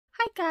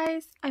Hi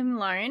guys, I'm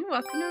Lauren.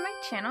 Welcome to my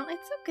channel.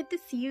 It's so good to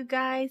see you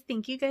guys.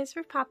 Thank you guys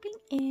for popping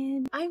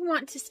in. I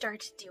want to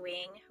start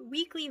doing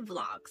weekly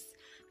vlogs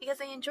because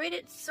I enjoyed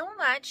it so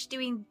much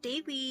doing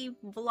daily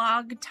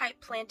vlog type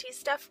planty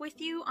stuff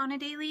with you on a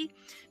daily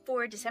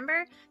for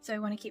December. So I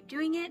want to keep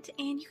doing it,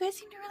 and you guys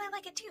seem to really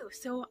like it too.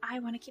 So I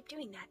want to keep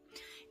doing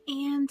that.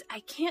 And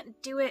I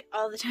can't do it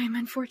all the time,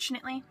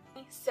 unfortunately.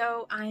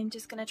 So I'm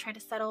just going to try to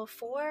settle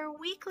for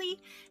weekly,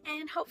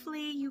 and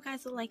hopefully you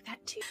guys will like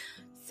that too.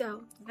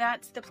 So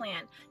that's the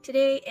plan.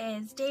 Today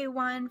is day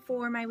one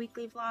for my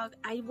weekly vlog.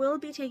 I will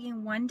be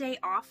taking one day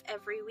off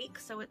every week,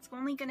 so it's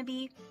only going to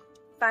be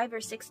 5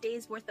 or 6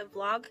 days worth of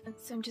vlog.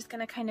 So I'm just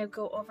going to kind of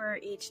go over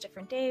each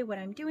different day, what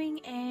I'm doing,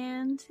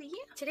 and yeah.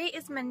 Today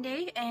is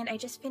Monday, and I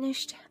just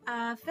finished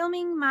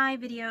filming my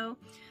video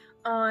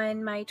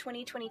on my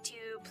 2022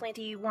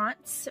 Planty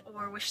wants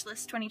or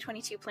wishlist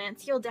 2022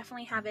 plants. You'll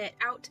definitely have it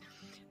out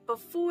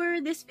before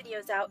this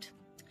video's out.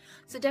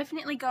 So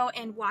definitely go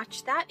and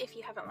watch that if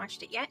you haven't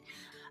watched it yet.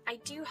 I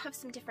do have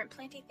some different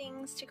planty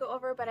things to go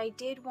over, but I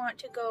did want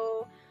to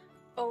go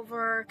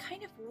over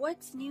kind of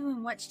what's new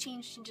and what's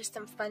changed and just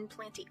some fun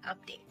planty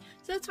update.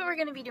 So that's what we're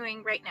going to be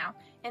doing right now,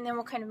 and then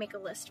we'll kind of make a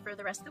list for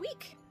the rest of the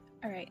week.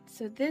 Alright,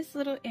 so this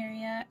little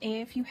area,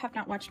 if you have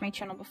not watched my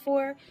channel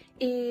before,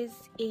 is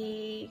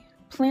a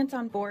plants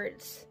on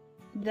boards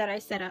that I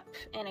set up,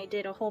 and I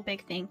did a whole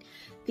big thing.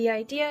 The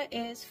idea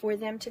is for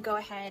them to go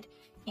ahead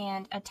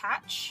and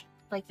attach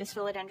like this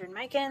philodendron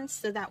micans,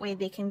 so that way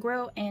they can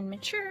grow and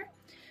mature,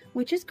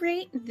 which is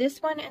great.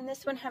 This one and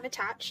this one have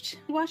attached. If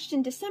you watched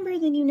in December,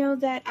 then you know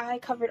that I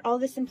covered all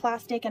this in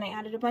plastic and I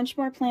added a bunch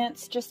more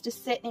plants just to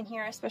sit in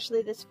here,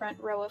 especially this front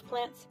row of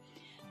plants,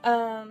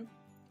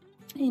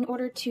 in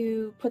order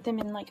to put them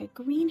in like a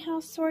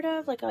greenhouse, sort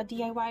of like a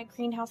DIY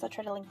greenhouse. I'll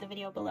try to link the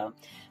video below.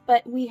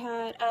 But we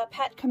had a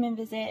pet come and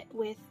visit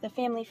with the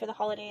family for the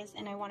holidays,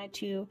 and I wanted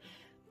to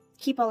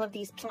keep all of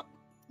these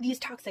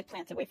toxic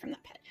plants away from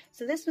that pet.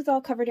 So this was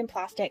all covered in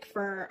plastic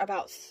for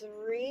about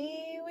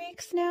 3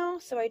 weeks now.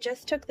 So I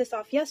just took this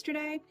off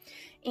yesterday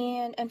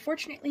and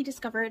unfortunately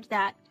discovered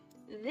that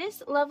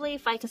this lovely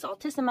Ficus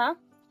altissima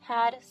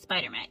had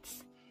spider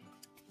mites.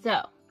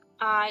 So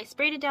I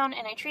sprayed it down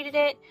and I treated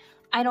it.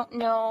 I don't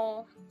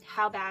know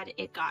how bad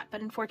it got,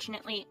 but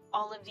unfortunately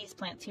all of these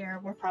plants here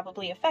were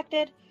probably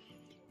affected.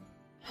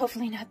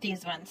 Hopefully not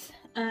these ones.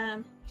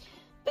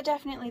 But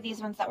definitely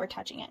these ones that were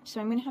touching it. So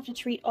I'm going to have to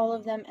treat all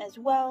of them as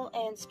well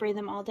and spray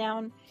them all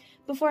down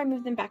before I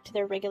move them back to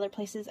their regular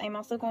places. I'm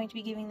also going to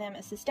be giving them a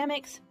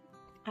systemics.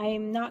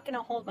 I'm not going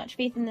to hold much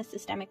faith in the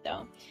systemic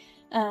though,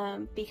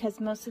 because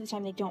most of the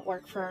time they don't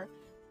work for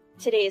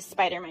today's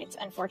spider mites,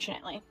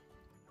 unfortunately.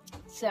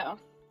 So,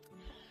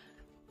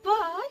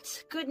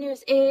 but good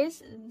news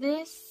is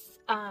this,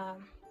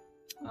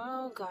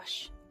 oh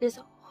gosh, this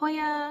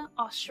Hoya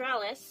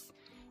australis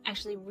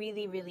actually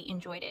really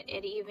enjoyed it.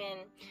 It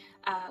even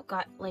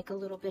got like a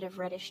little bit of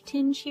reddish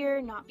tinge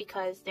here, not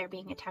because they're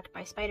being attacked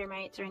by spider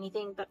mites or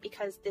anything, but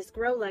because this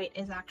grow light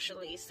is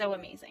actually so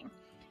amazing.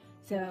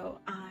 So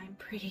I'm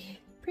pretty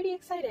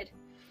excited.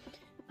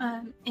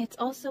 It's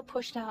also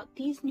pushed out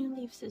these new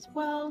leaves as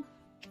well.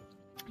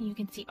 You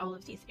can see all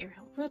of these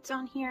aerial roots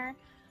on here.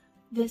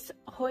 This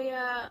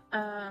Hoya,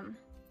 Hoya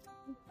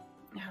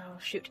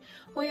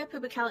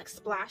pubicalyx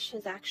splash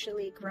has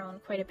actually grown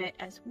quite a bit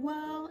as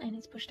well, and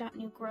it's pushed out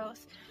new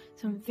growth.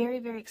 So I'm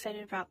very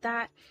excited about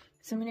that.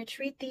 So I'm going to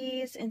treat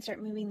these and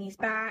start moving these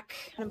back.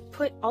 I'm going to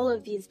put all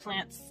of these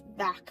plants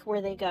back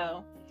where they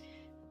go.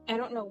 I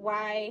don't know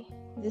why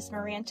this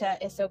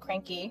Maranta is so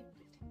cranky.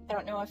 I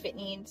don't know if it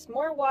needs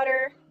more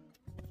water.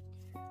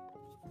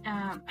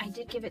 I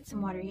did give it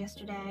some water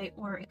yesterday,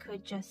 or it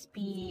could just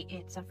be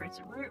it suffered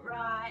some root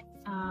rot.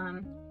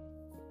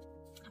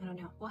 I don't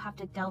know. We'll have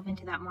to delve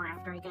into that more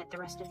after I get the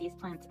rest of these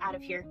plants out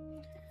of here.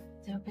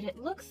 So, but it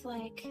looks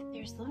like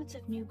there's lots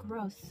of new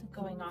growth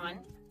going on.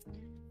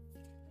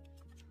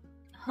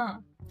 Huh.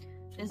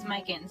 This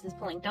micans is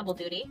pulling double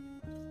duty.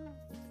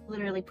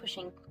 Literally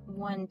pushing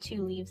 1-2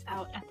 leaves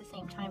out at the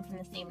same time from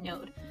the same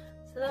node.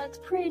 So that's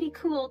pretty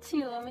cool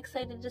too. I'm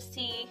excited to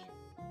see.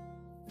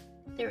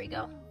 There we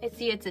go.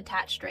 See, it's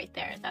attached right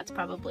there. That's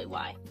probably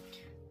why.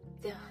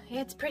 So,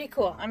 it's pretty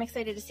cool. I'm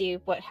excited to see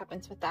what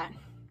happens with that.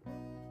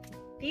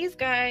 These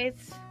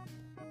guys,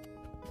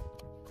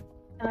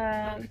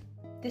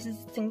 this is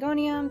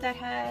Syngonium that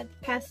had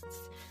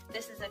pests.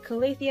 This is a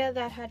Calathea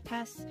that had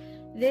pests.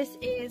 This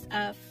is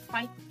a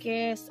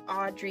Ficus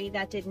Audrey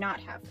that did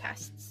not have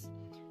pests.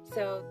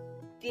 So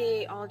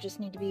they all just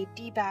need to be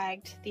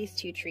debagged. These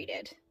two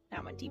treated.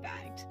 That one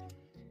debagged.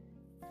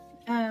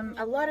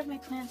 A lot of my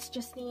plants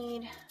just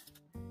need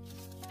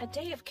a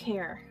day of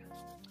care,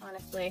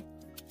 honestly.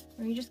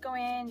 Where you just go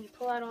in, you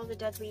pull out all the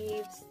dead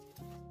leaves.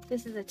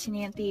 This is a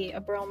Tenanthe,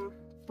 a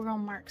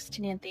Brommarx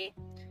Tenanthe.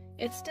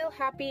 It's still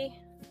happy,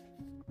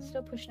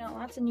 still pushing out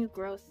lots of new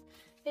growth.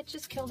 It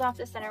just killed off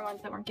the center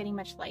ones that weren't getting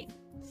much light.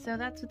 So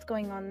that's what's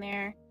going on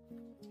there.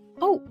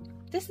 Oh,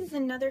 this is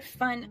another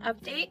fun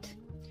update.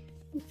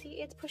 You can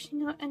see it's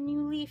pushing out a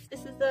new leaf.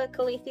 This is the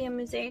Calathea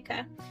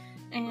mosaica.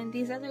 and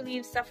these other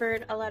leaves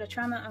suffered a lot of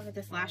trauma over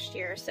this last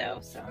year or so.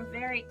 So I'm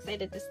very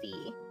excited to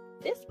see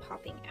this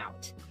popping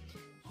out.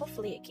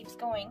 Hopefully it keeps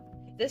going.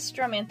 This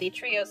Stramanthe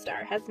Trio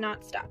Star has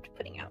not stopped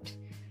putting out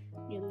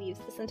new leaves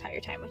this entire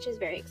time, which is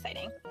very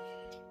exciting.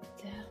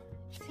 So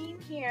same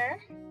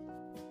here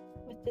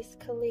with this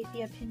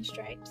Calathea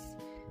pinstripes.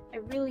 I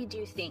really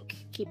do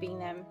think keeping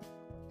them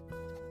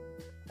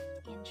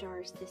in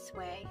jars this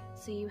way,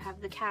 so you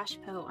have the cash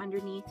po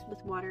underneath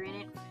with water in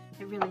it,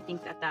 I really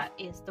think that that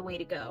is the way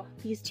to go.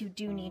 These two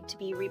do need to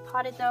be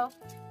repotted though.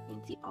 You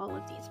can see all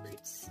of these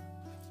roots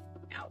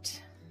out.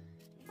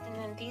 And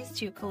then these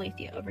two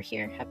Calathea over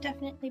here have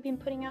definitely been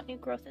putting out new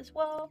growth as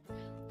well.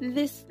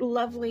 This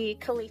lovely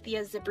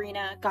Calathea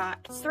zebrina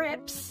got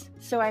thrips,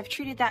 so I've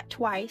treated that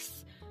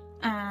twice.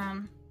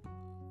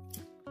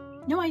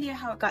 No idea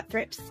how it got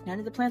thrips. None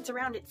of the plants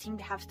around it seem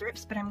to have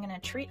thrips, but I'm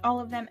gonna treat all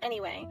of them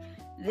anyway.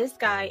 This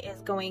guy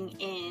is going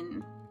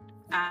in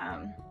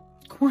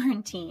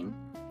quarantine,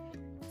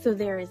 so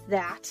there is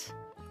that.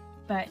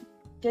 But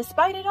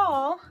despite it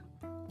all,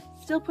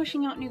 still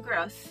pushing out new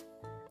growth.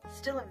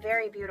 Still a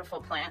very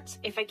beautiful plant.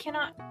 If I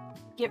cannot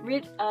get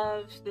rid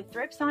of the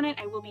thrips on it,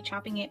 I will be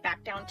chopping it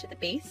back down to the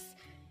base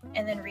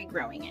and then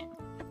regrowing it.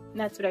 And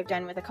that's what I've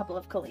done with a couple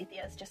of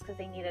Calatheas just because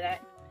they needed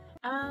it.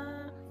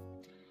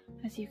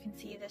 As you can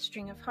see, the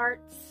string of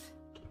hearts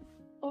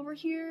over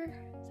here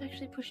is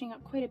actually pushing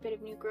up quite a bit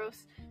of new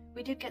growth.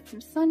 We did get some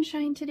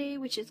sunshine today,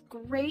 which is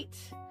great.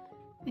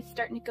 It's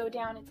starting to go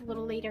down. It's a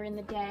little later in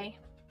the day.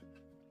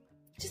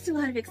 Just a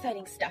lot of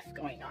exciting stuff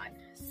going on.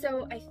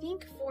 So I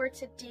think for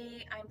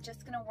today, I'm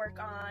just gonna work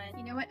on,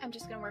 you know what? I'm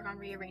just gonna work on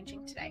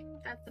rearranging today.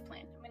 That's the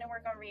plan. I'm gonna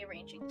work on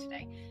rearranging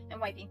today and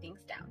wiping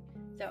things down.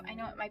 So I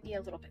know it might be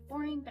a little bit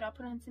boring, but I'll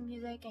put on some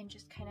music and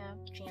just kind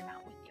of jam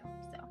out with you.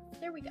 So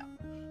there we go.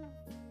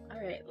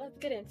 All right, let's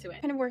get into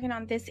it. Kind of working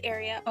on this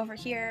area over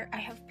here. I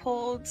have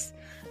pulled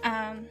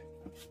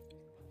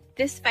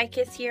this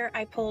ficus here.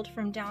 I pulled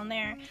from down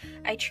there.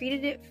 I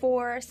treated it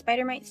for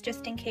spider mites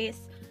just in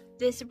case.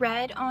 This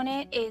red on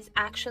it is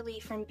actually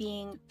from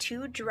being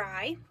too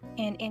dry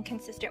and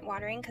inconsistent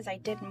watering, because I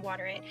didn't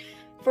water it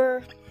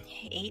for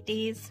 8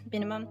 days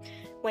minimum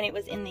when it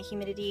was in the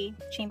humidity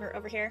chamber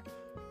over here.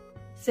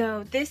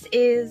 So this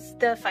is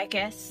the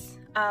ficus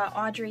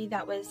Audrey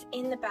that was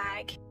in the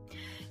bag.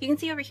 You can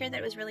see over here that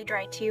it was really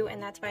dry too,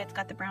 and that's why it's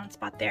got the brown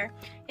spot there.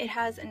 It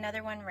has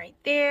another one right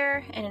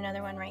there and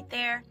another one right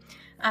there.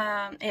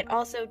 It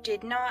also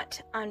did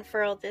not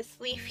unfurl this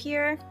leaf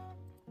here,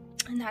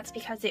 and that's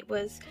because it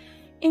was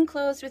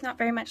enclosed with not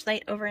very much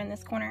light over in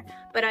this corner.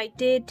 But I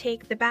did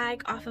take the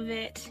bag off of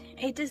it.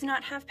 It does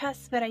not have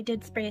pests, but I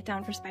did spray it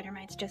down for spider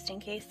mites just in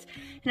case.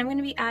 And I'm going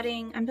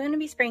to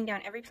be spraying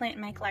down every plant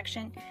in my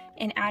collection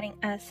and adding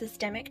a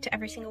systemic to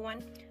every single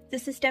one. The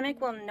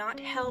systemic will not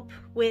help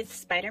with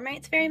spider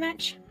mites very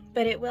much,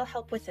 but it will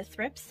help with the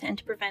thrips and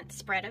to prevent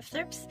spread of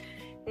thrips.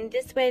 And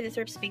this way the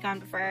thrips will be gone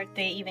before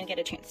they even get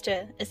a chance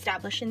to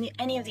establish in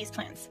any of these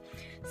plants.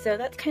 So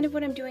that's kind of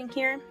what I'm doing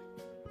here.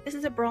 This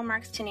is a Burl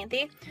Marks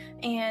Tenanthe,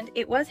 and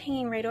it was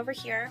hanging right over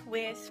here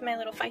with my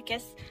little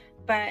ficus,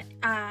 but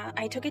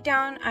I took it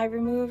down. I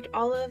removed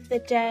all of the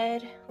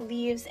dead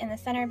leaves in the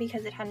center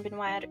because it hadn't been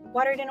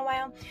watered in a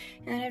while,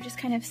 and then I've just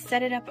kind of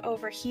set it up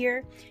over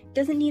here. It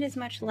doesn't need as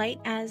much light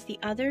as the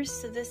others,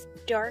 so this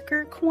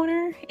darker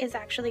corner is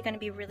actually going to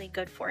be really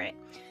good for it.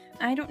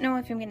 I don't know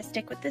if I'm going to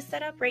stick with this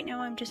setup. Right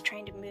now I'm just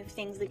trying to move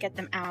things to get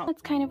them out.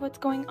 That's kind of what's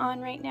going on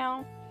right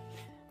now.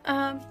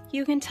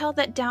 You can tell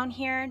that down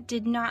here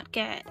did not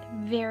get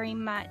very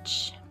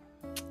much,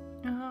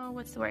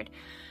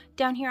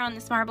 down here on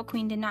this Marble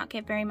Queen did not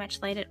get very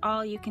much light at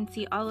all. You can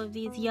see all of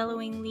these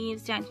yellowing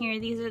leaves down here.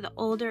 These are the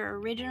older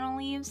original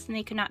leaves, and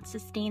they could not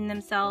sustain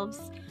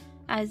themselves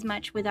as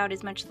much without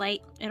as much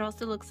light. It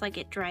also looks like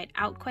it dried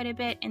out quite a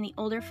bit, and the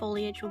older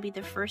foliage will be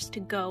the first to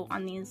go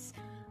on these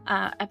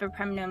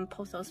Epipremnum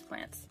pothos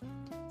plants.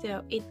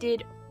 So it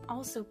did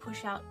also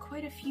push out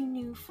quite a few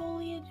new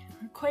foliage,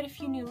 quite a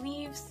few new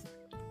leaves.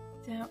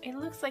 So it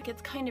looks like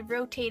it's kind of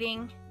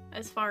rotating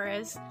as far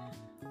as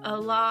a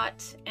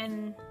lot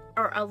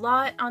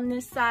on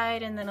this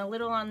side and then a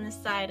little on this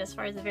side as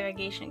far as the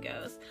variegation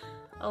goes.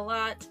 A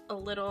lot, a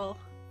little,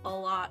 a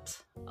lot,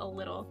 a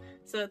little.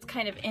 So it's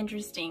kind of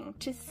interesting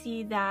to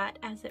see that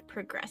as it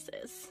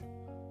progresses.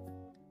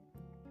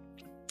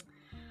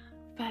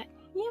 But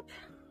yep.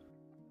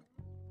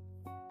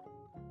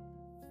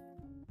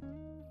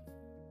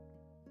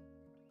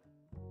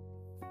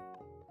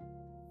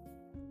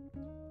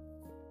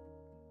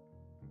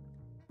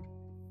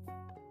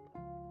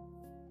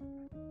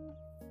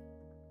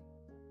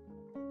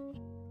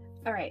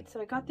 Alright, so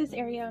I got this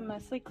area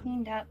mostly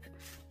cleaned up.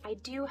 I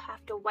do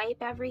have to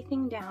wipe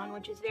everything down,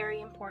 which is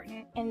very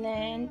important. And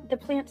then the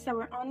plants that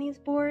were on these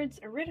boards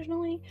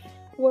originally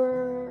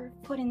were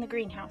put in the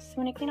greenhouse.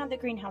 When I clean out the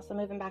greenhouse, I'll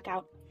move them back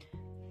out.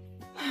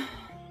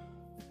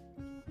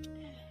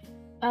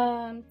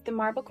 The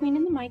Marble Queen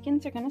and the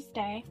Micans are gonna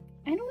stay.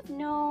 I don't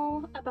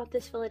know about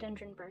this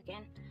Philodendron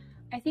Birkin.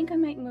 I think I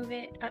might move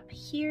it up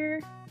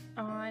here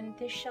on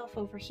this shelf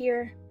over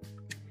here.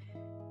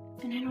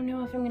 And I don't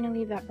know if I'm going to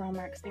leave that brown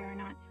marks there or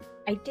not.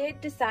 I did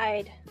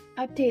decide,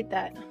 update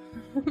that.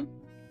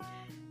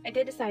 I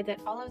did decide that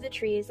all of the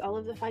trees, all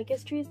of the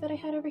ficus trees that I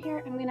had over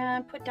here, I'm going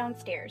to put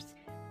downstairs.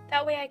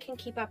 That way I can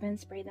keep up and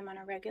spray them on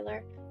a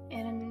regular.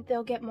 And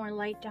they'll get more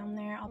light down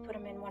there. I'll put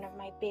them in one of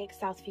my big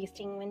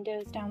south-facing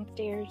windows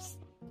downstairs.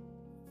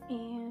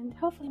 And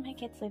hopefully my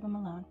kids leave them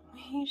alone.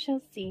 We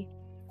shall see.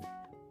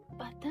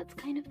 But that's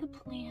kind of the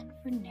plan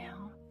for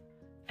now.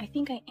 I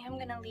think I am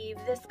going to leave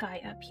this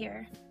guy up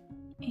here.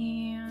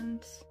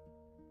 And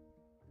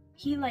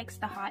he likes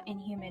the hot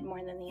and humid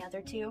more than the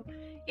other two.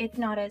 It's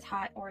not as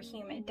hot or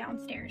humid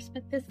downstairs,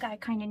 but this guy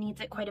kind of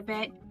needs it quite a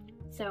bit,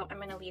 so I'm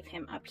going to leave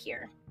him up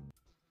here.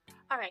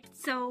 Alright,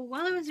 so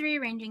while I was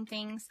rearranging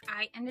things,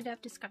 I ended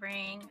up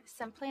discovering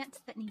some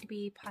plants that need to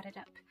be potted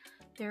up.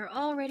 They're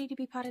all ready to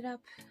be potted up.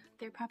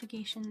 They're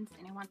propagations,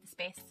 and I want the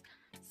space,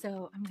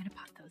 so I'm going to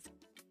pot those.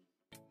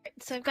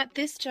 So I've got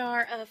this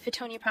jar of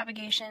Fittonia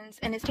propagations,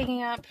 and it's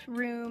taking up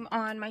room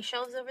on my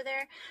shelves over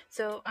there,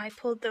 so I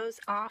pulled those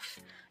off,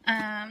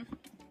 and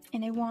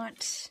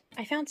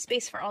I found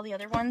space for all the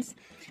other ones,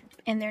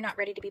 and they're not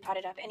ready to be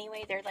potted up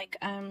anyway. They're like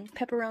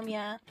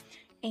peperomia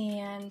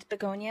and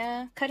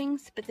begonia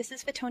cuttings, but this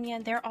is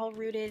Fittonia. They're all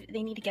rooted.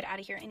 They need to get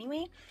out of here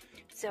anyway,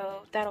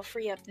 so that'll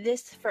free up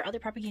this for other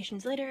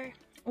propagations later,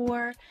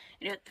 or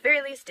at the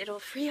very least it'll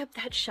free up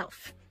that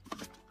shelf.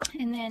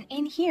 And then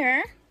in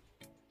here,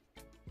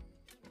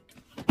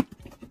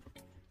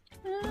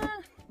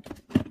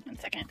 one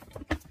second.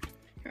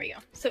 Here we go.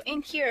 So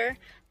in here,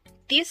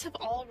 these have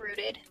all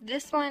rooted.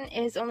 This one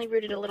is only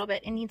rooted a little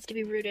bit. It needs to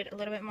be rooted a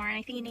little bit more, and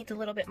I think it needs a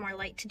little bit more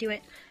light to do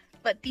it.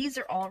 But these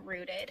are all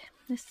rooted.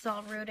 This is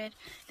all rooted.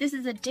 This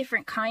is a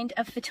different kind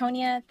of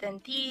Fittonia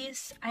than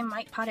these. I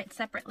might pot it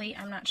separately.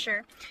 I'm not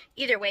sure.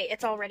 Either way,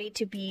 it's all ready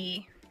to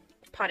be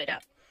potted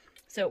up.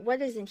 So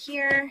what is in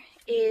here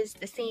is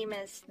the same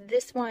as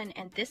this one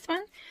and this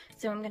one.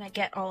 So I'm going to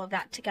get all of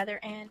that together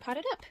and pot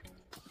it up.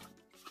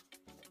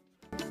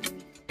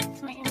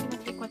 So I am going to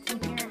take what's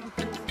in here and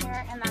put it in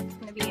here, and that's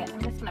going to be it.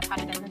 I'm just going to pot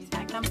it in this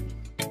magnum.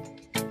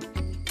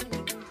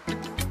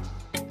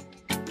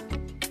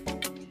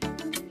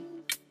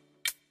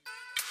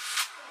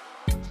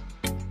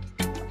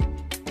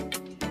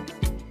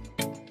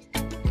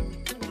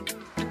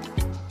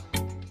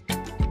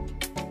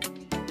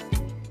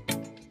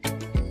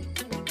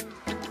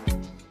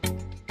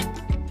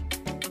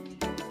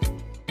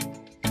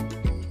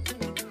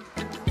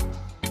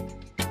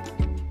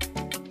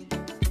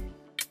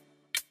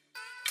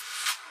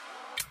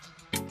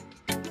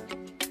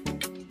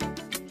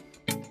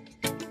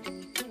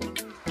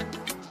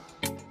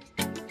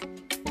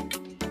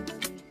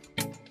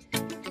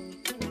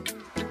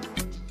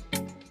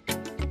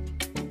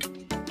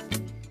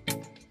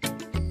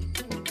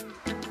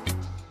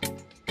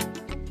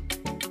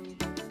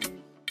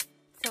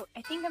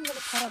 I think I'm going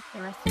to cut up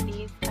the rest of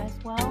these as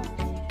well,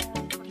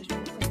 and we'll just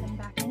put them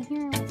back in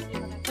here and we'll see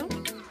how that goes.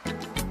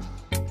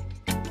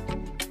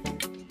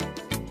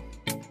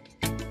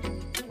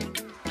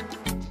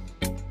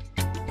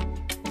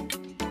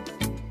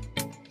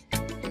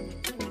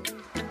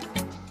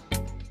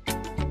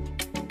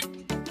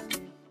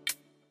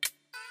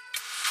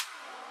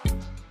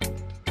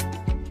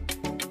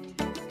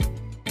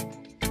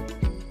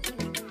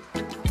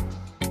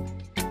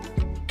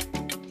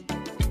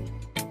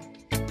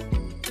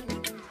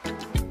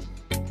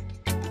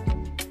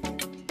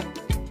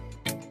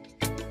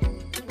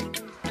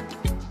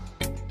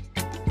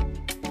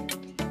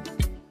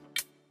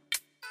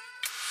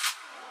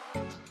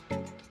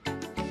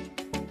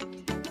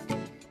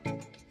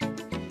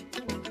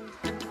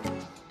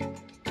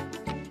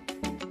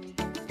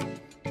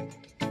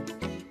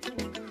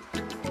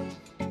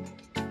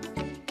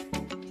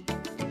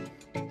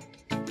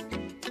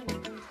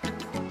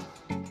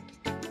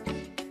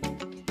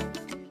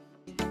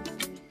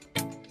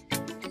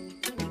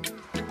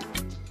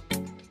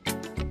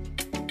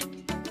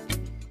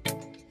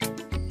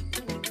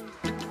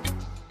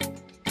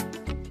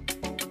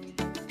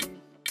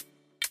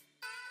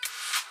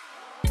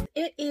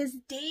 It is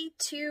day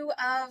 2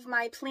 of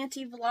my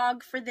Planty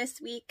vlog for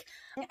this week.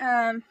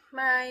 My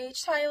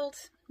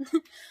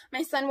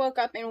son woke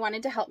up and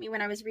wanted to help me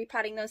when I was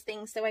repotting those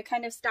things, so I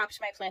kind of stopped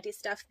my Planty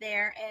stuff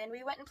there, and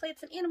we went and played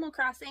some Animal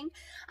Crossing.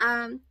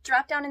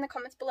 Drop down in the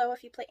comments below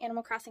if you play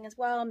Animal Crossing as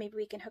well. Maybe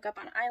we can hook up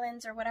on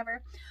islands or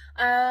whatever.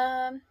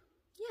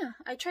 Yeah,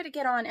 I try to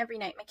get on every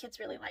night. My kids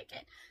really like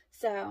it,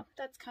 so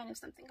that's kind of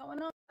something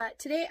going on. But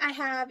today I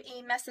have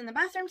a mess in the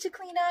bathroom to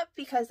clean up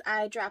because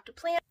I dropped a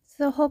plant.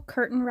 So the whole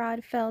curtain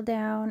rod fell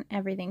down,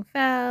 everything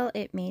fell.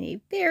 It made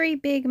a very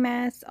big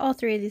mess. All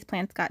 3 of these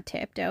plants got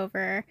tipped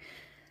over.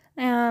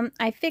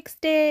 I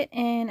fixed it,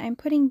 and I'm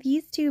putting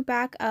these 2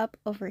 back up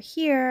over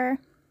here.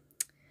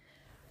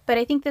 But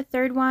I think the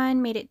 3rd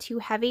one made it too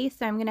heavy,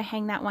 so I'm going to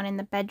hang that one in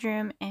the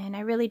bedroom, and I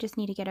really just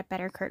need to get a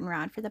better curtain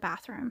rod for the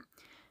bathroom.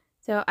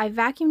 So I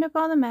vacuumed up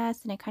all the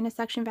mess, and I kind of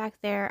suctioned back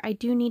there. I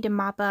do need to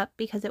mop up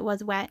because it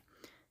was wet.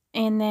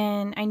 And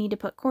then I need to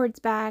put cords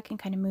back and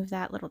kind of move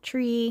that little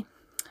tree.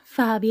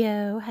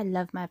 Fabio, I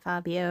love my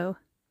Fabio.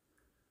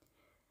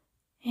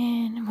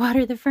 And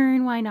water the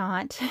fern, why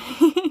not?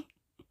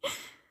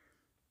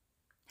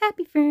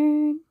 Happy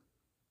fern.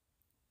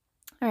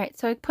 Alright,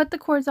 so I put the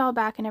cords all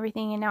back and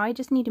everything, and now I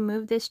just need to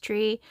move this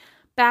tree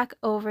back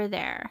over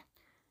there.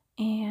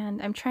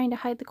 And I'm trying to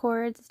hide the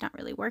cords. It's not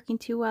really working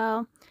too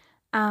well.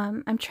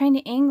 I'm trying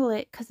to angle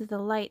it because of the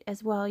light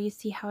as well. You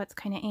see how it's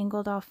kind of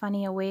angled all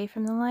funny away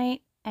from the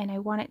light, and I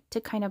want it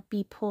to kind of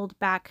be pulled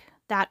back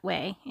that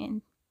way.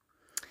 And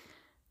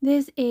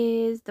this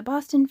is the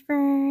Boston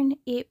fern.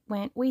 It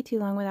went way too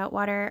long without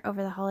water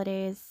over the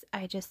holidays.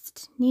 I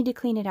just need to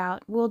clean it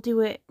out. We'll do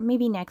it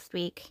maybe next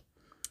week.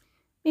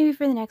 Maybe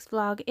for the next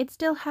vlog. It's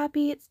still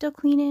happy. It's still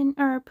cleaning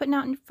or putting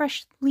out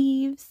fresh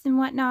leaves and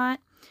whatnot.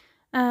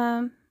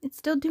 It's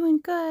still doing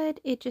good.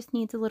 It just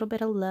needs a little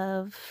bit of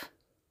love.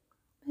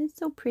 It's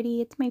so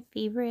pretty. It's my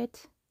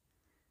favorite.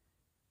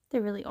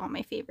 They're really all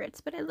my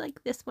favorites, but I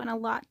like this one a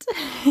lot.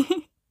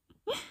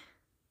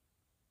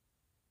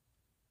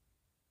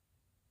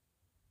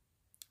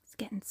 It's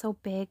getting so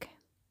big.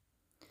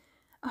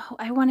 Oh,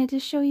 I wanted to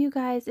show you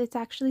guys. It's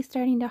actually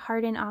starting to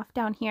harden off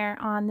down here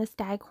on the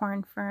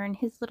staghorn fern.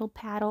 His little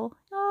paddle.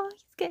 Oh,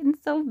 he's getting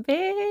so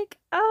big.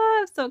 Oh,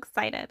 I'm so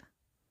excited.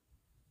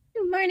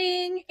 Good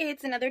morning.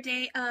 It's another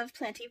day of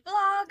Planty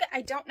vlog.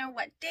 I don't know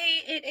what day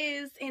it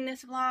is in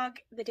this vlog.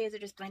 The days are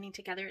just blending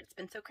together. It's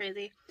been so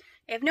crazy.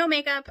 I have no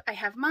makeup. I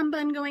have mom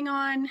bun going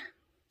on.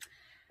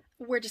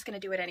 We're just going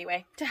to do it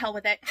anyway. To hell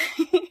with it.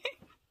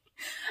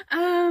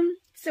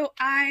 So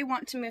I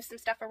want to move some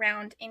stuff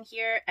around in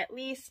here, at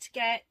least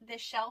get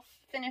this shelf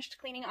finished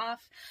cleaning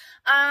off.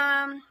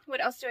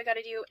 What else do I got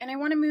to do? And I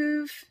want to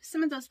move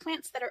some of those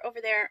plants that are over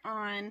there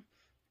on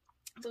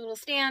the little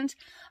stand.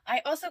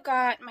 I also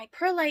got my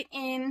perlite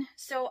in,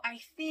 so I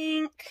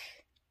think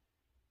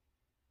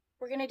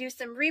we're going to do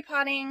some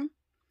repotting,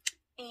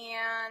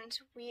 and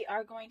we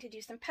are going to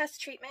do some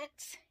pest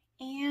treatment,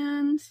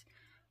 and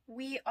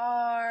we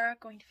are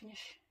going to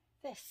finish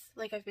this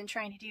like I've been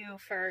trying to do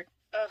for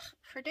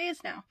days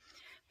now.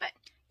 But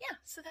yeah,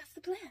 so that's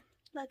the plan.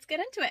 Let's get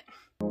into it.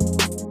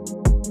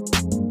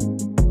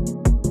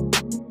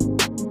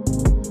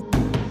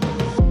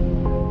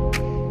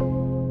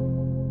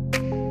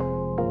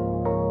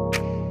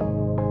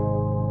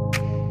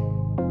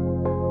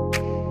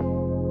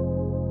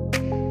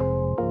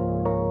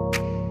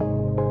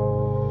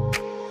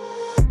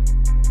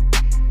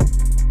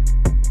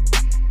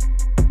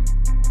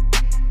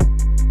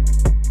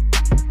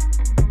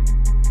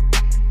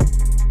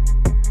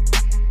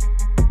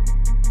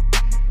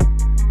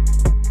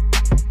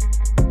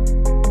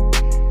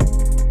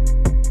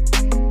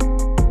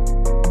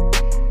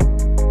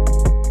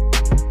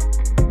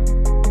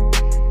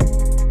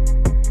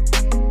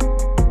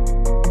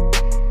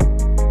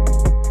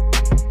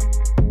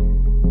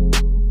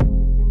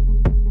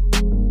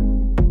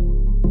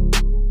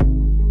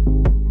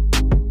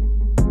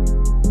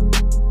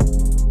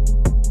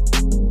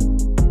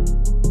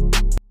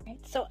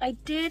 I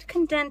did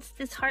condense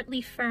this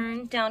heartleaf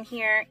fern down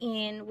here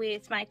in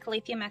with my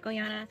Calathea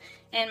macoyana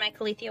and my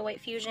Calathea white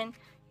fusion.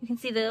 You can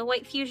see the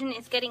white fusion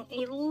is getting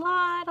a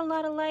lot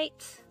of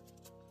light.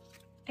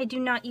 I do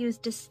not use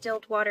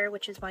distilled water,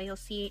 which is why you'll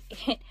see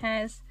it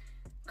has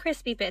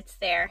crispy bits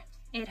there.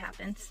 It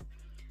happens.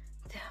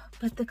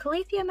 But the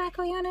Calathea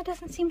macoyana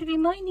doesn't seem to be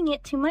minding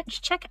it too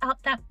much. Check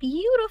out that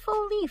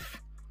beautiful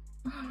leaf.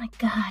 Oh my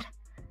god.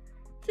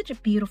 Such a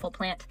beautiful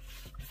plant.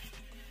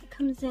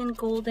 Comes in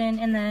golden,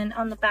 and then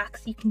on the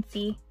backs you can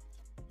see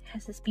it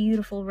has this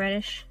beautiful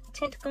reddish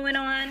tint going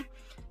on,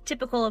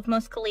 typical of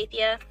most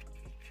Calathea.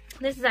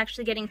 This is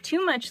actually getting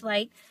too much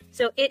light,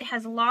 so it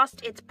has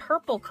lost its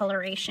purple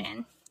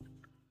coloration,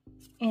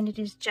 and it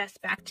is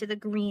just back to the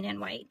green and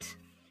white.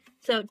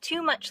 So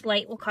too much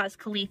light will cause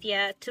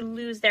Calathea to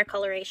lose their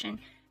coloration,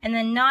 and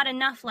then not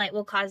enough light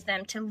will cause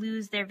them to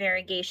lose their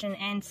variegation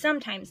and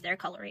sometimes their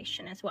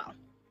coloration as well.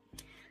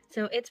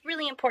 So it's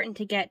really important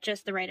to get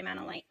just the right amount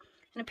of light.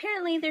 And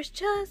apparently there's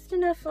just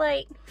enough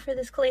light for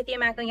this Calathea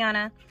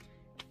macoyana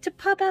to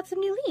pop out some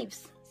new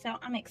leaves. So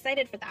I'm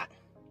excited for that.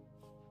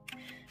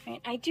 All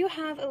right, I do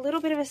have a little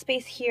bit of a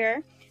space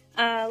here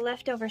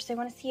left over, so I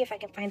want to see if I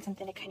can find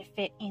something to kind of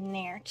fit in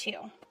there too.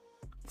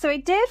 So I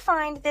did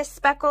find this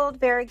speckled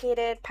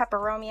variegated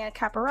Peperomia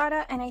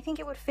caparata, and I think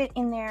it would fit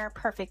in there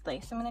perfectly.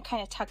 So I'm going to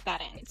kind of tuck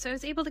that in. So I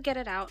was able to get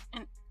it out,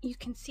 and you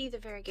can see the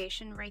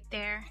variegation right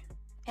there.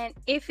 And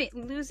if it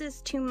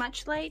loses too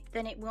much light,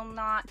 then it will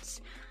not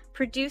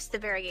produce the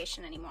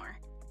variegation anymore,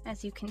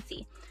 as you can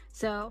see.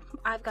 So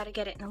I've got to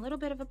get it in a little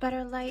bit of a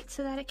better light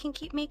so that it can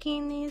keep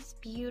making these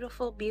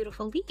beautiful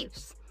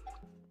leaves.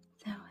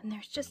 So, and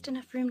there's just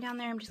enough room down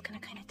there. I'm just going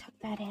to kind of tuck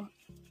that in.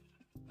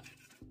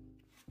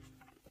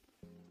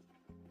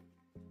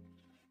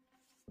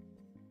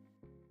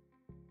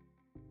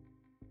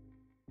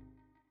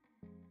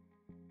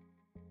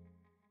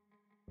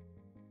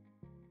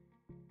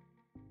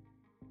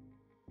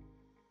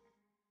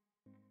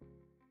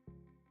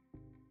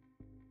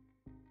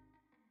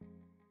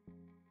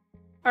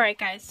 Alright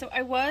guys, so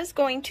I was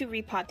going to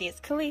repot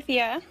these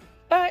Calathea,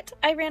 but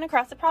I ran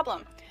across a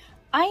problem.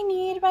 I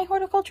need my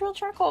horticultural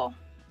charcoal.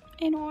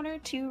 in order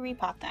to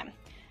repot them.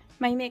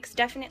 My mix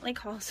definitely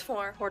calls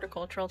for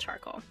horticultural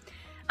charcoal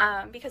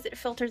because it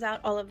filters out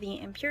all of the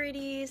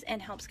impurities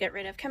and helps get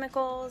rid of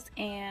chemicals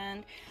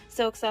and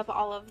soaks up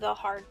all of the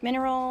hard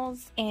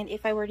minerals. And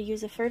if I were to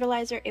use a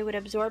fertilizer, it would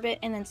absorb it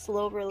and then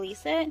slow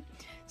release it.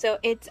 So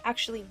it's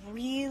actually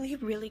really,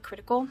 really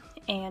critical,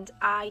 and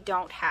I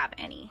don't have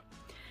any.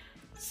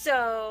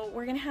 So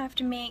we're gonna have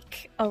to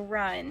make a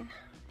run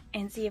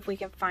and see if we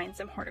can find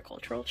some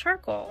horticultural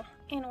charcoal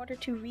in order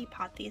to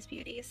repot these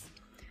beauties.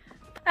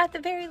 At the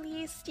very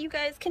least, you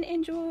guys can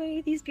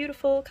enjoy these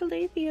beautiful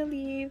Calathea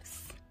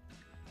leaves.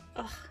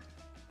 Ugh,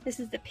 this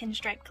is the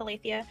pinstripe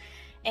Calathea.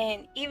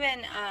 And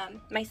even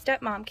my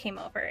stepmom came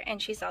over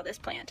and she saw this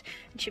plant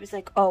and she was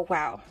like, oh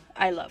wow,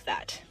 I love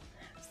that.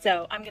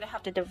 So I'm gonna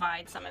have to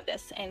divide some of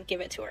this and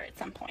give it to her at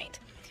some point.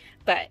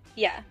 But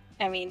yeah,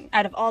 I mean,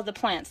 out of all the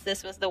plants,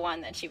 this was the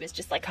one that she was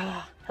just like,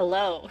 oh,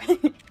 hello.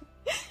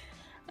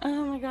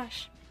 Oh my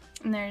gosh.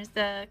 And there's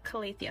the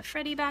Calathea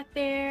Freddy back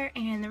there,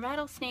 and the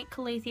rattlesnake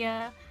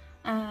Calathea.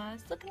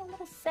 It's looking a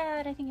little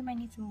sad. I think it might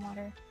need some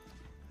water.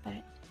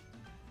 But,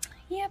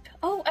 yep.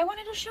 Oh, I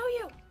wanted to show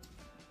you.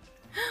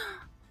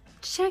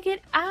 Check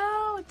it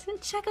out.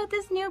 Check out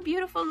this new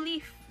beautiful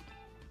leaf.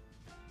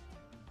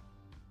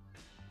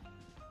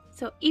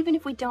 So even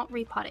if we don't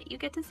repot it, you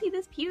get to see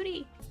this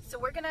beauty. So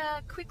we're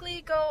gonna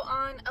quickly go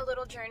on a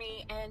little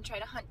journey and try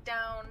to hunt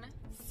down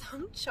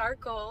some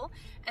charcoal,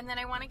 and then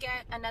I want to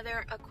get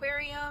another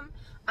aquarium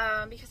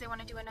because I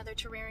want to do another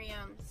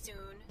terrarium soon.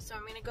 So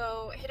I'm gonna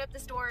go hit up the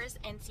stores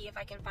and see if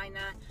I can find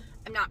that.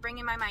 I'm not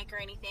bringing my mic or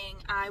anything.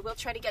 I will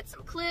try to get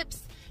some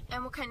clips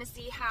and we'll kind of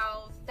see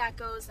how that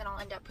goes, and I'll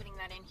end up putting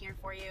that in here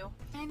for you.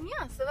 And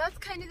yeah, so that's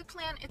kind of the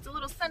plan. It's a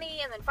little sunny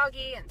and then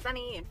foggy and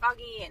sunny and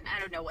foggy, and I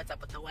don't know what's up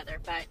with the weather,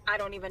 but I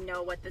don't even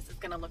know what this is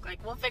gonna look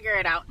like. We'll figure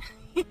it out.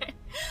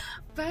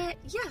 But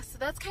yeah, so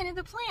that's kind of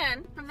the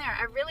plan from there.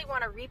 I really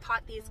want to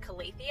repot these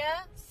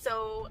Calathea,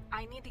 so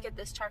I need to get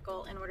this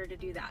charcoal in order to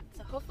do that.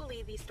 So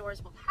hopefully these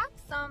stores will have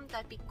some.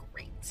 That'd be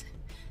great.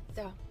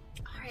 So,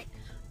 all right,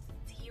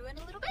 see you in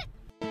a little bit.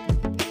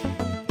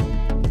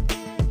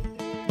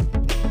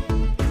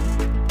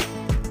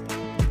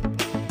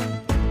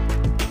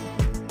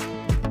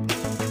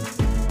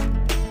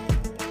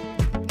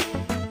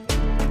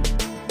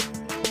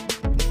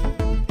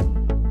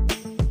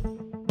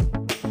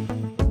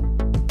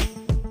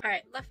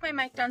 Left my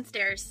mic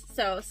downstairs,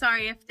 so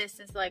sorry if this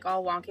is like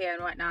all wonky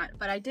and whatnot,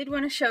 but I did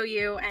want to show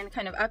you and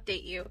kind of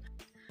update you.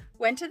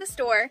 Went to the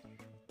store,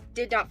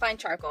 did not find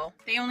charcoal.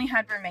 They only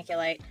had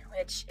vermiculite,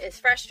 which is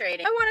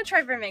frustrating. I want to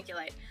try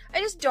vermiculite. I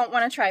just don't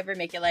want to try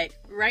vermiculite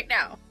right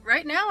now.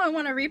 Right now I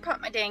want to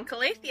repot my dang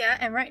Calathea,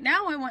 and right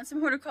now I want some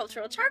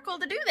horticultural charcoal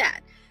to do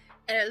that.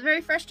 And it was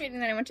very frustrating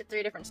that I went to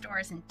 3 different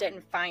stores and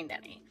didn't find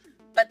any.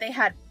 But they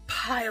had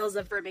piles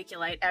of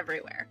vermiculite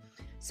everywhere.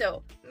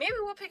 So maybe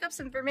we'll pick up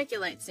some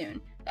vermiculite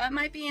soon. That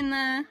might be in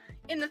the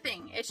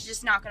thing. It's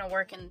just not going to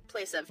work in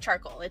place of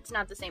charcoal. It's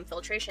not the same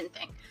filtration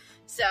thing.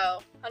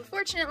 So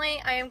unfortunately,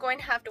 I am going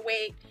to have to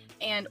wait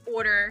and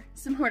order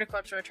some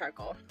horticultural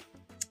charcoal.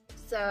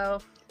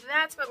 So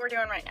that's what we're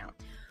doing right now.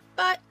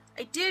 But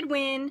I did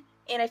win,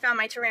 and I found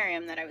my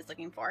terrarium that I was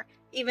looking for.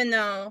 Even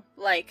though,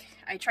 like,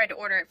 I tried to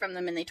order it from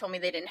them and they told me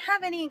they didn't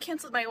have any and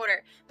canceled my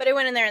order. But I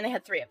went in there and they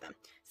had 3 of them.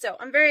 So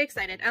I'm very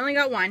excited. I only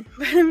got 1,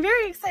 but I'm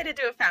very excited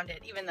to have found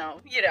it, even though,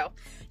 you know,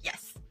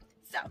 yes.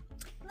 So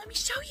let me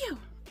show you.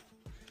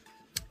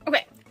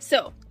 Okay,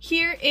 so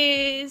here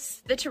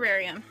is the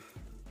terrarium.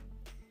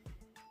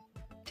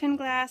 10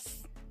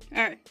 glass,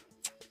 or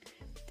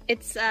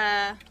it's,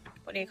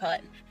 what do you call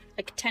it?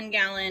 Like a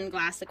 10-gallon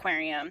glass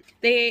aquarium.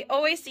 They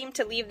always seem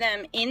to leave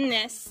them in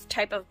this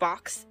type of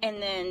box,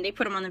 and then they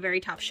put them on the very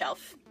top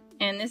shelf.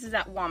 And this is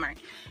at Walmart.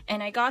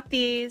 And I got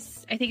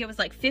these, I think it was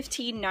like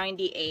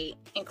 $15.98,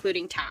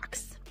 including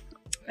tax.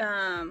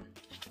 But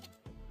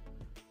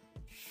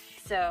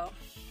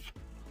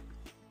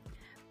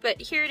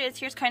here it is.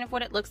 Here's kind of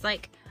what it looks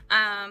like.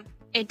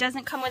 It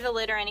doesn't come with a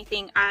lid or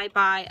anything. I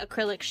buy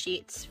acrylic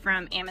sheets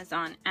from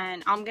Amazon,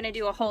 and I'm gonna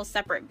do a whole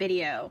separate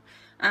video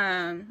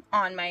on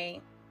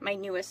my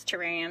newest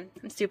terrarium.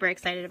 I'm super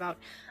excited about.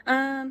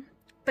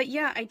 But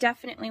yeah, I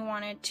definitely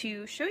wanted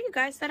to show you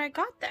guys that I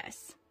got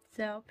this.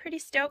 So pretty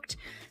stoked.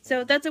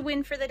 So that's a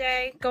win for the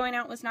day. Going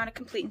out was not a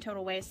complete and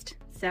total waste.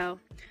 So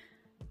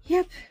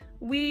yep,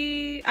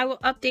 I will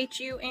update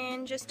you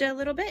in just a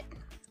little bit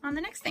on the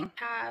next thing.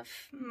 I have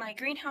my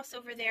greenhouse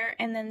over there,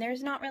 and then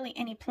there's not really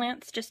any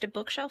plants, just a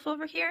bookshelf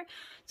over here.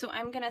 So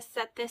I'm gonna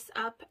set this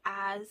up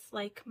as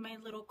like my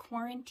little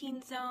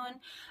quarantine zone.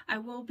 I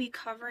will be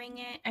covering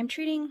it. I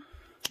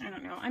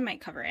don't know, I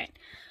might cover it.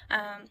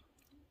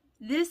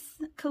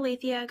 This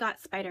Calathea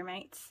got spider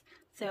mites.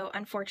 So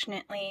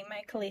unfortunately,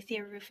 my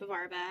Calathea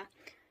rufibarba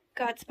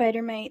got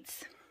spider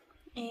mites.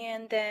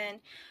 And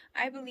then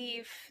I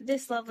believe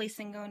this lovely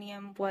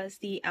syngonium was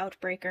the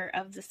outbreaker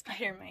of the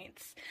spider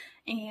mites.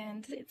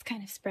 And it's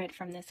kind of spread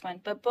from this one.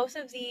 But both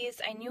of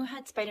these I knew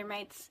had spider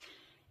mites,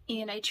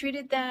 and I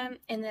treated them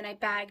and then I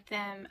bagged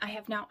them. I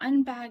have now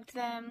unbagged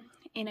them,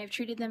 and I've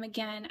treated them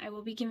again. I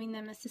will be giving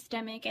them a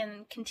systemic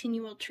and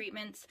continual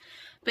treatments.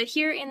 But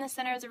here in the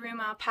center of the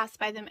room, I'll pass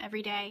by them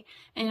every day,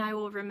 and I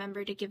will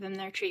remember to give them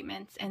their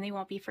treatments, and they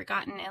won't be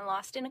forgotten and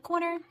lost in a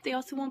corner. They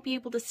also won't be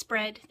able to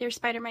spread their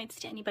spider mites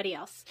to anybody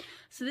else.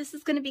 So this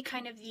is going to be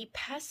kind of the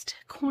pest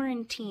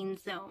quarantine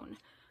zone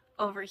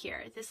over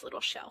here, this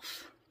little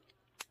shelf.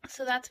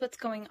 So that's what's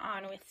going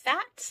on with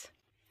that.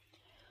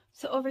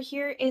 So over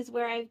here is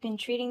where I've been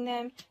treating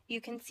them. You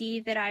can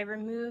see that I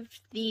removed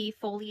the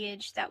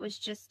foliage that was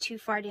just too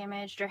far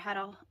damaged or had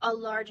a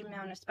large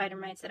amount of spider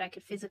mites that I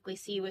could physically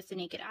see with the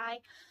naked eye.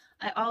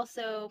 I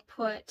also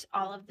put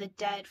all of the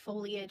dead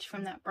foliage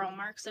from that burl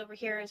marks over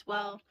here as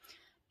well.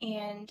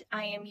 And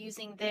I am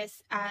using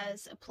this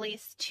as a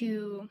place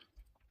to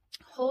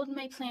hold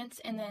my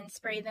plants and then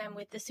spray them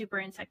with the super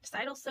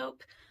insecticidal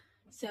soap.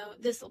 So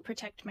this will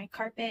protect my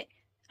carpet.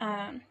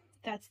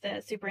 That's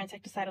the super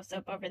insecticidal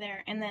soap over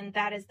there. And then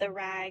that is the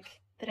rag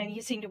that I'm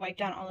using to wipe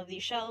down all of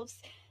these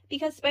shelves,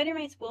 because spider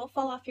mites will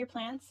fall off your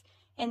plants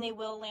and they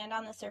will land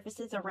on the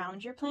surfaces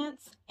around your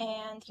plants,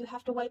 and you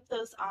have to wipe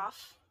those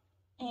off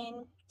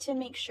and to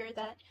make sure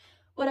that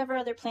whatever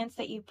other plants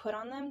that you put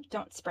on them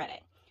don't spread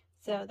it.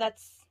 So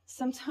that's,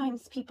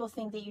 sometimes people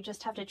think that you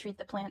just have to treat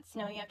the plants.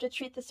 No, you have to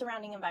treat the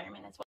surrounding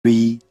environment as well.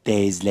 3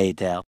 days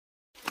later.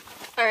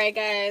 Alright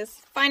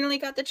guys, finally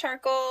got the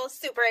charcoal.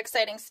 Super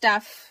exciting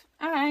stuff.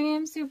 I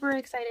am super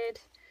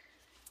excited.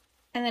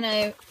 And then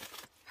I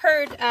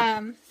heard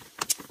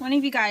one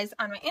of you guys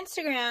on my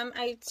Instagram,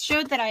 I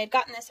showed that I had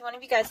gotten this, and one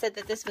of you guys said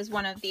that this was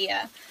one of the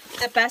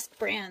best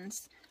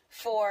brands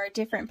for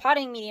different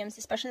potting mediums,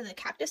 especially the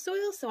cactus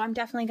soil. So I'm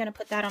definitely going to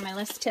put that on my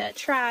list to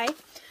try.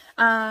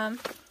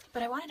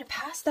 But I wanted to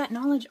pass that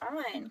knowledge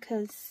on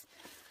because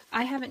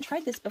I haven't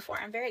tried this before.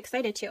 I'm very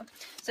excited to.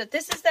 So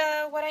this is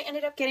what I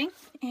ended up getting,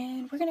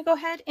 and we're going to go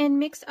ahead and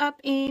mix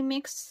up a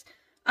mix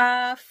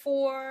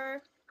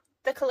for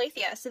the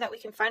Calathea so that we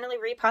can finally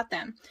repot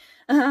them.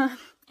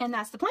 And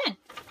that's the plan.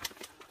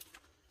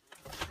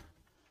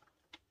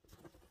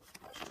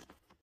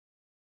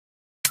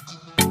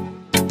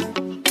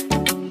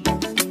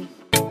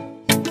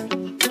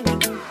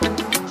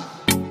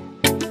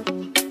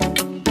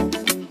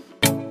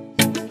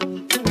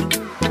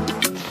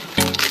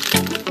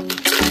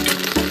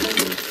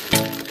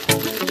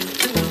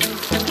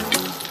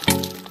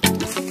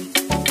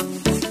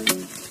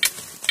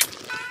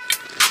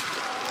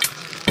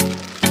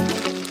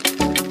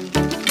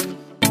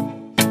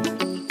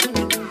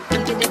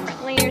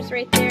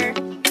 Right there.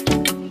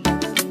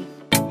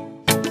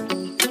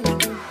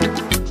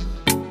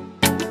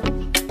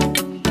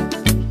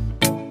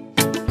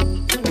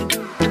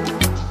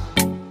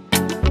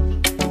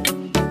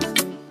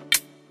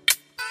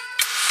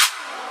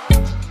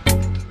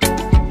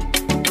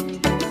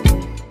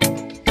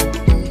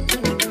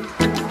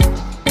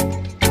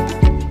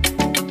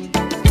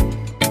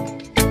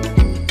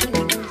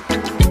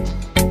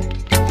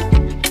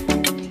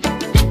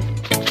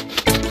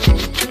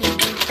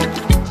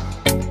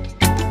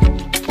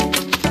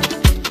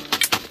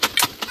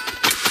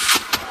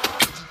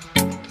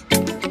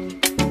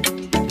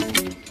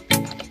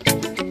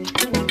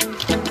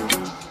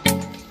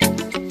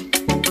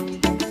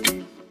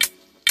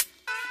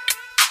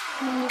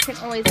 You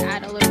can always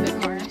add a little bit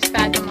more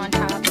sphagnum on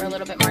top, or a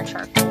little bit more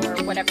charcoal,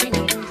 or whatever you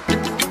need.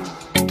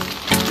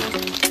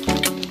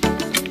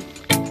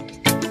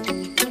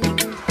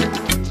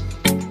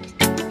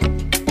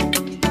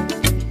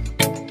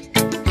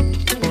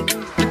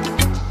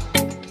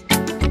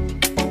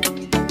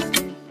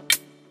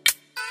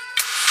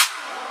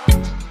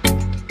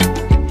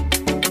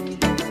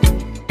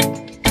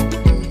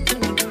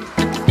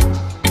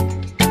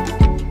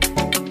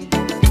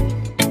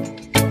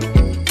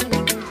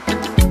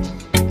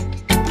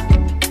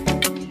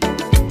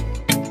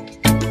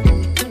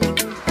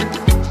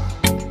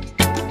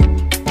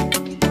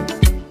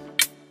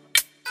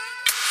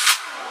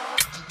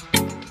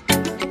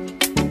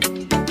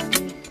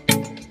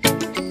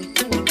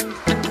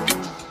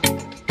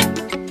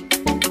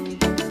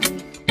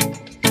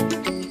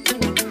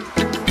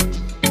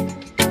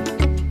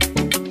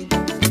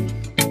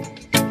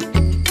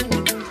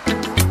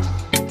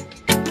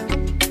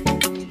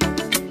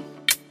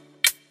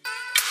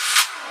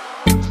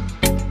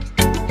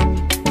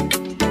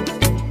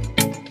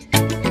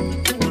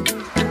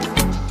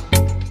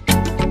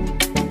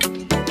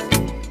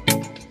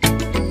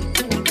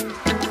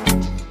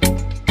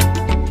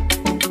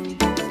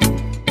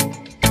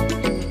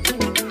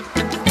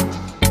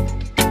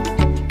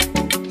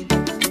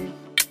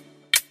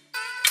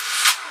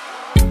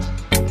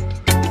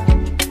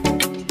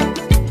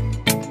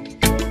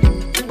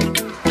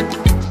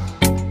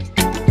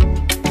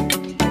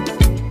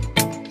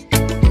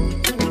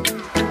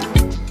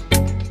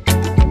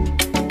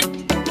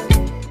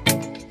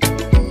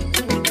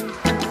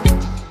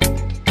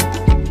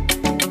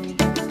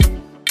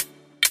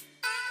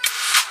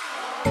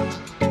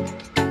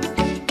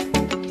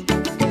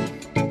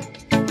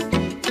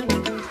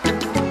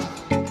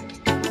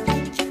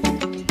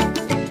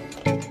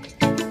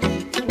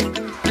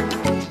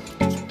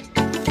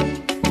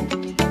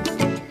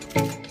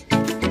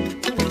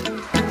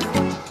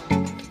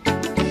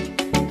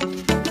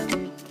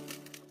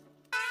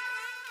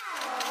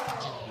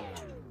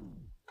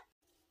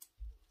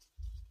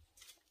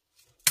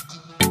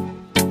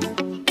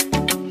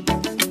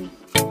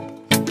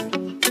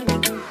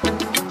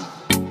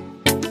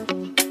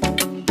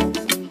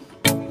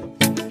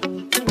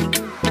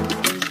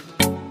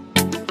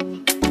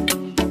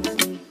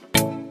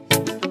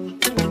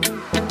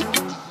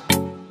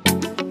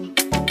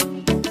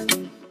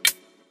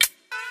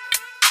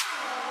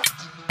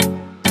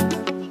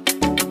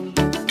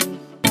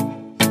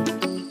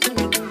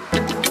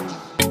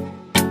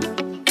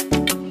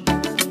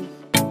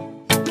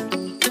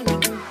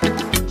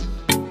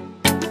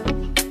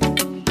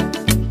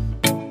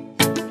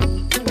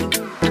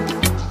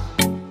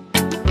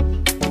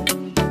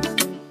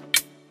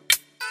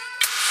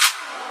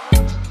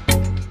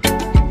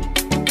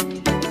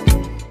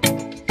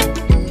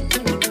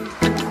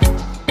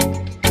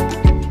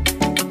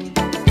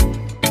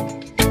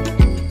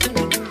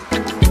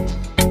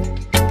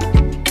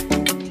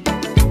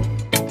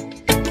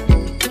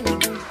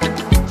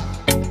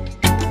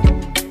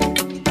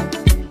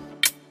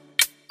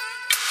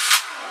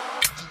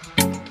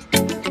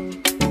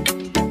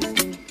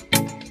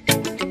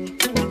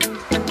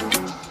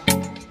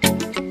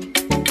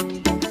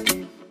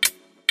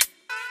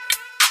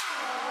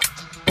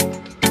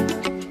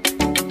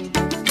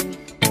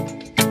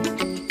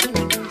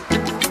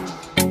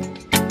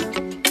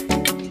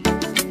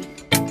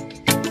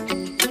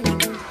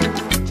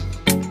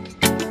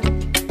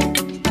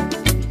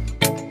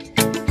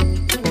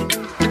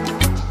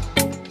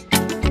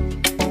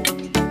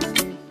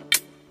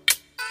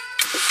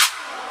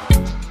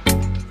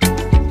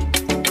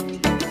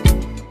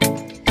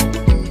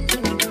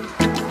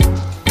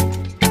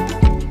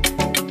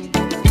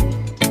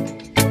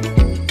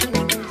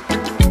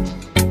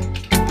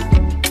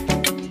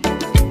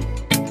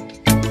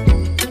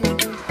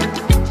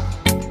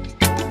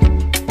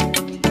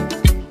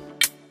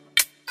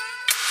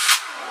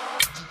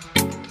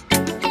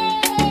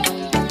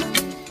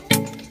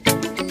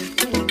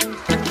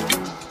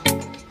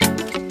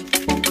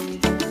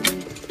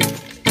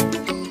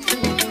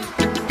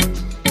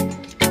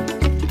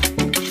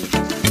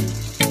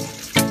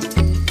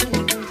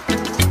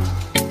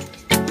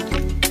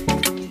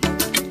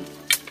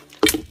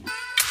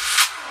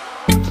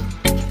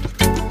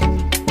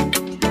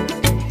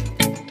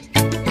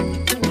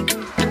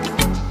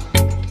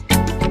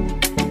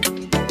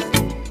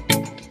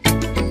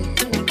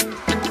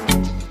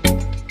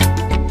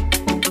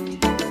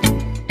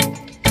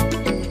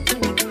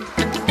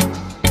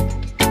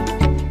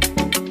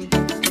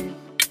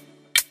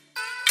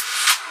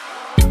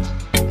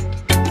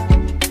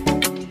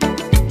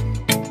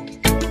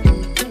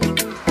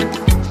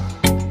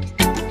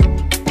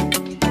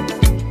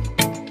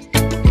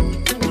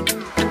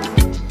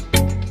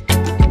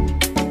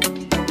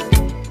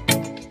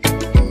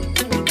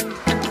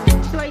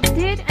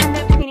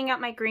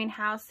 out my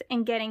greenhouse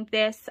and getting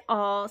this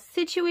all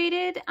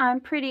situated.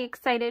 I'm pretty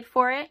excited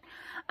for it.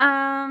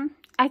 I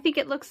think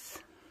it looks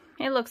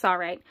all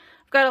right.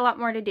 I've got a lot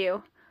more to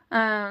do.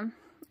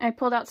 I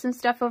pulled out some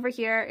stuff over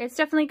here. It's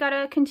definitely got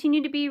to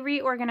continue to be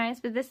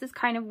reorganized, but this is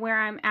kind of where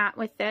I'm at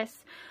with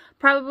this.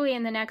 Probably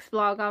in the next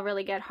vlog, I'll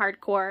really get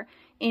hardcore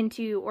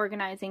into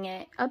organizing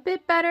it a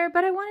bit better,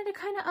 but I wanted to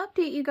kind of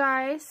update you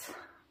guys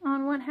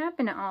on what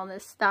happened to all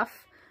this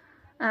stuff,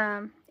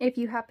 if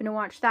you happen to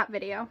watch that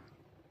video.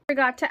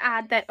 Forgot to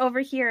add that over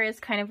here is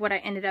kind of what I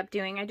ended up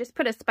doing. I just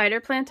put a spider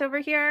plant over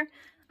here,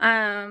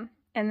 and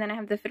then I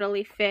have the fiddle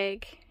leaf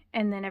fig,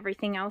 and then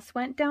everything else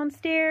went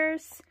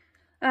downstairs.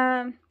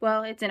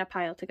 Well, it's in a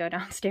pile to go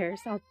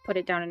downstairs. I'll put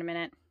it down in a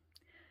minute.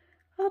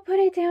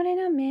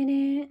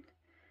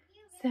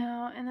 So,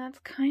 and that's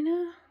kind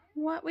of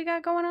what we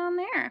got going on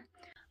there.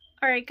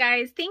 Alright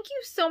guys, thank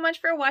you so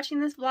much for watching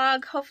this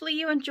vlog. Hopefully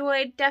you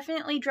enjoyed.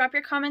 Definitely drop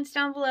your comments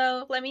down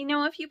below. Let me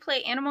know if you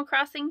play Animal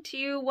Crossing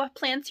too, what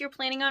plants you're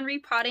planning on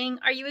repotting.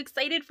 Are you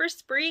excited for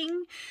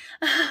spring?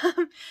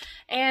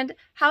 And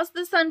how's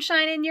the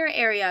sunshine in your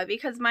area?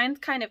 Because mine's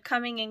kind of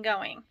coming and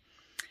going.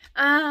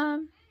 Yeah.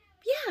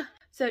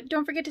 So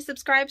don't forget to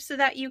subscribe so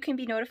that you can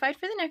be notified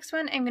for the next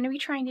one. I'm going to be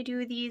trying to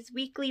do these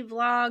weekly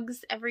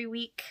vlogs every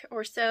week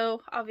or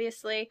so,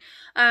 obviously.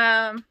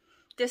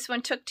 This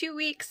one took 2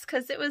 weeks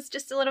because it was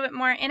just a little bit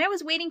more, and I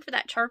was waiting for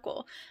that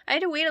charcoal. I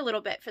had to wait a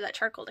little bit for that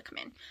charcoal to come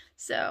in.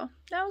 So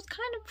that was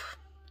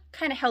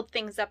kind of held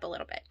things up a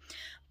little bit.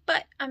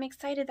 But I'm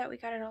excited that we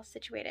got it all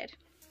situated.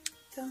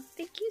 So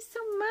thank you so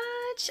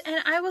much,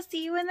 and I will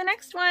see you in the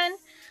next one.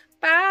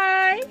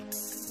 Bye!